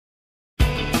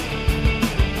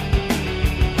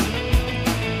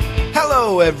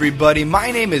Hello, everybody. My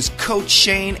name is Coach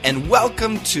Shane, and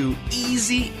welcome to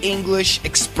Easy English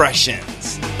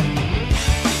Expressions.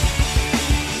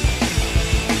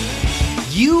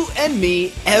 You and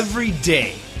me every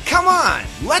day. Come on,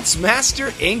 let's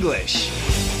master English.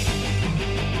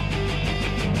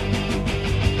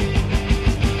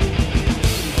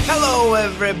 Hello,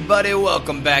 everybody.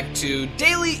 Welcome back to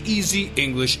Daily Easy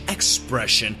English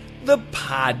Expression, the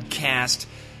podcast.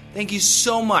 Thank you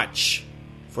so much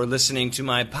for listening to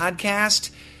my podcast.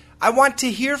 I want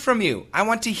to hear from you. I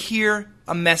want to hear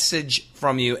a message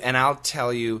from you, and I'll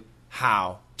tell you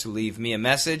how to leave me a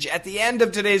message at the end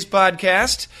of today's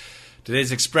podcast.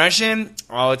 Today's expression,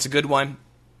 it's a good one.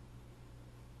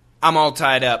 I'm all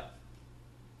tied up.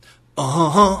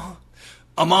 I'm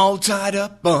all tied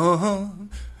up. Oh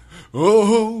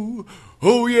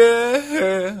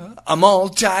yeah. I'm all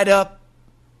tied up.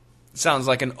 Sounds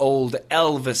like an old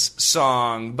Elvis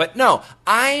song, but no,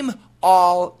 I'm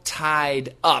all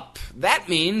tied up. That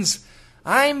means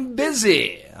I'm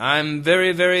busy. I'm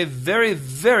very, very, very,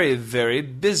 very, very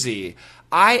busy.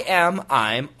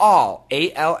 I'm all,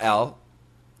 A-L-L.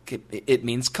 It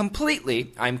means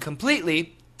completely. I'm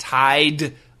completely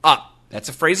tied up. That's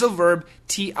a phrasal verb,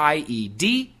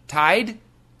 T-I-E-D, tied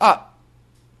up.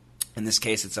 In this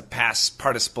case, it's a past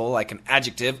participle, like an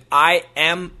adjective. I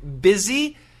am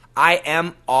busy. I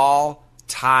am all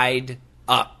tied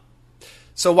up.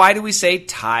 So why do we say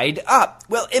tied up?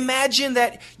 Well, imagine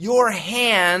that your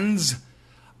hands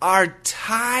are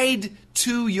tied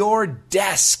to your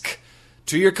desk,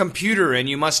 to your computer, and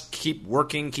you must keep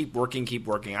working.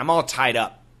 I'm all tied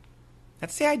up.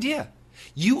 That's the idea.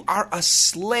 You are a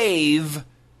slave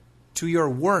to your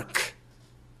work.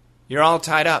 You're all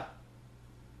tied up.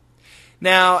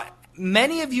 Now,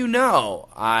 many of you know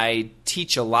I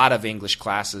teach a lot of English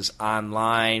classes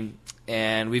online,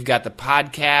 and we've got the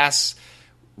podcasts.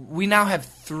 We now have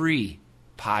 3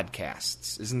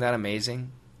 podcasts. Isn't that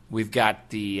amazing? We've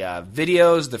got the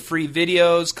videos, the free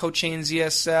videos, Coach Shane's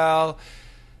ESL,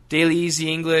 Daily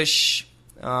Easy English.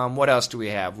 What else do we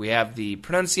have? We have the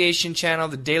pronunciation channel,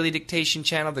 the daily dictation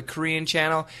channel, the Korean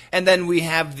channel, and then we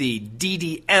have the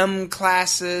DDM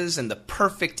classes and the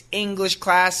perfect English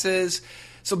classes.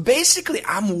 So basically,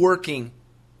 I'm working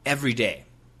every day.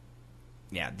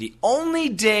 Yeah, the only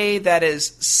day that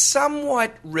is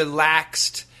somewhat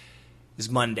relaxed is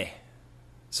Monday.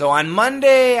 So on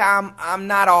Monday, I'm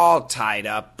not all tied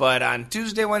up, but on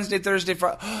Tuesday, Wednesday, Thursday,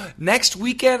 Friday, next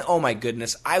weekend, oh my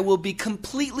goodness, I will be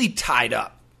completely tied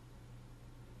up.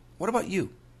 What about you?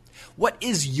 What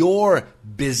is your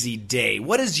busy day?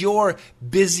 What is your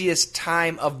busiest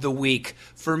time of the week?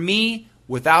 For me,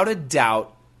 without a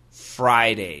doubt,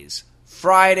 Fridays.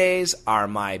 Fridays are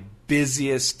my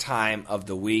busiest time of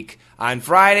the week. On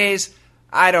Fridays,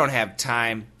 I don't have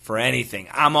time for anything.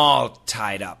 I'm all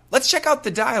tied up. Let's check out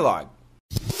the dialogue.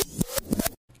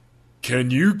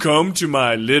 Can you come to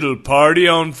my little party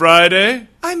on Friday?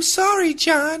 I'm sorry,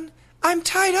 John. I'm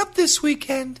tied up this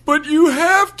weekend. But you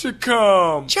have to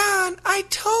come. John, I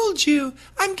told you.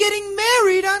 I'm getting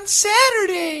married on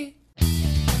Saturday.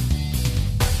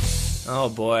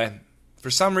 Oh, boy. For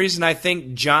some reason, I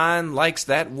think John likes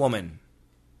that woman.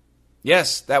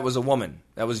 Yes, that was a woman.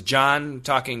 That was John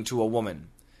talking to a woman.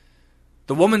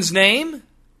 The woman's name?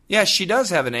 Yes, she does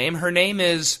have a name. Her name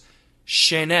is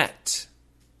Shanette.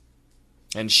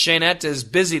 And Shanette is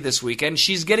busy this weekend.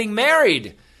 She's getting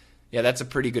married. Yeah, that's a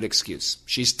pretty good excuse.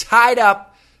 She's tied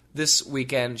up this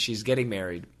weekend. She's getting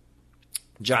married.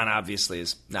 John obviously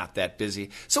is not that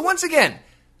busy. So once again,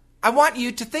 I want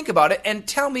you to think about it and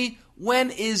tell me,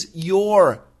 when is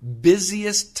your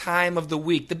busiest time of the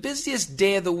week, the busiest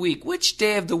day of the week? Which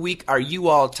day of the week are you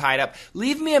all tied up?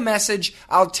 Leave me a message.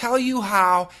 I'll tell you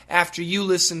how after you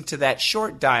listen to that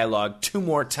short dialogue 2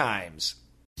 more times.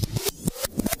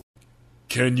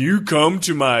 Can you come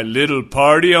to my little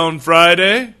party on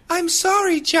Friday? I'm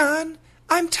sorry, John.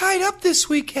 I'm tied up this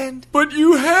weekend. But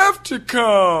you have to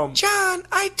come. John,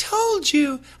 I told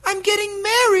you. I'm getting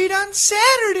married on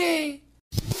Saturday.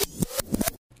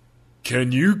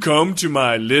 Can you come to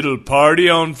my little party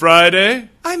on Friday?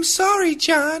 I'm sorry,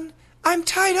 John. I'm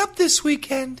tied up this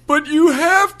weekend. But you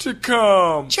have to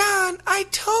come. John, I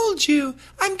told you.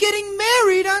 I'm getting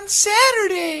married on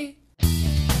Saturday.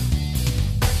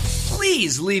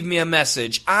 Please leave me a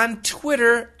message on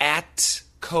Twitter at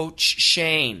Coach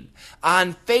Shane,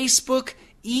 on Facebook,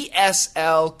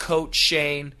 ESL Coach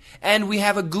Shane, and we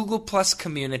have a Google Plus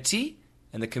community,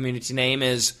 and the community name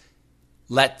is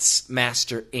Let's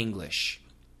Master English.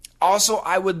 Also,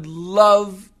 I would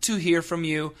love to hear from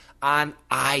you on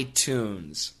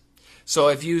iTunes. So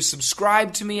if you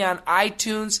subscribe to me on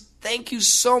iTunes, thank you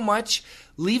so much.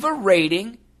 Leave a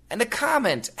rating and a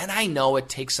comment. And I know it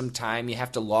takes some time. You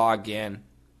have to log in.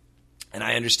 And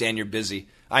I understand you're busy.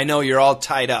 I know you're all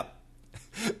tied up.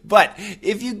 But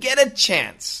if you get a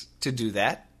chance to do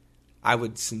that, I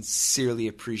would sincerely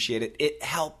appreciate it. It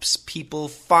helps people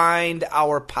find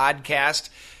our podcast.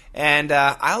 And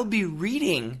I'll be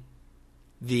reading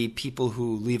the people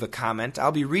who leave a comment.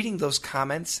 I'll be reading those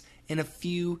comments in a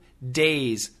few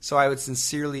days. So I would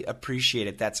sincerely appreciate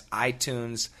it. That's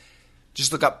iTunes.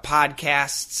 Just look up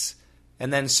podcasts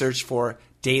and then search for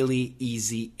Daily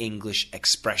Easy English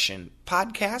Expression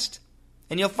Podcast.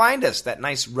 And you'll find us, that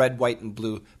nice red, white, and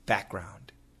blue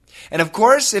background. And of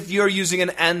course, if you're using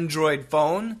an Android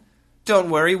phone, don't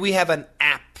worry, we have an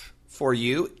app for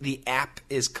you. The app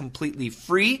is completely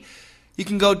free. You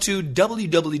can go to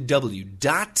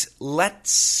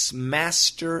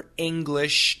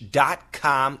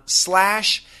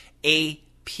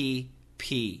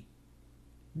www.letsmasterenglish.com/app.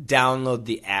 Download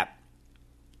the app.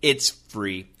 It's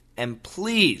free. And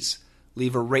please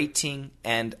leave a rating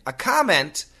and a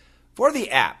comment for the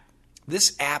app.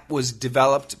 This app was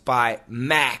developed by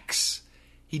Max.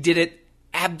 He did it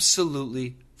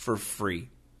absolutely for free.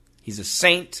 He's a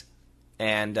saint,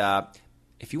 and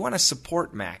if you want to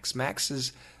support Max, Max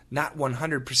is not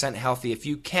 100% healthy. If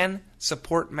you can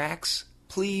support Max,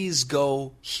 please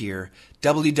go here,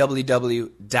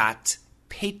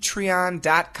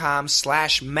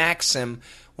 www.patreon.com/Maxim.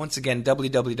 Once again,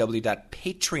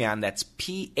 www.patreon, that's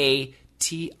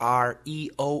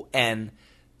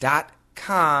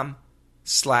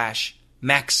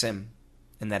patreon.com/Maxim,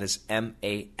 and that is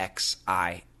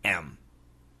MAXIM.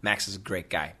 Max is a great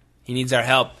guy. He needs our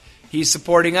help. He's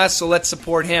supporting us, so let's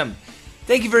support him.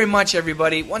 Thank you very much,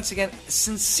 everybody. Once again,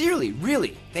 sincerely,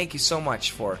 really, thank you so much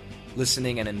for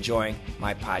listening and enjoying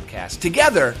my podcast.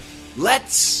 Together,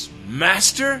 let's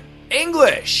master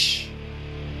English.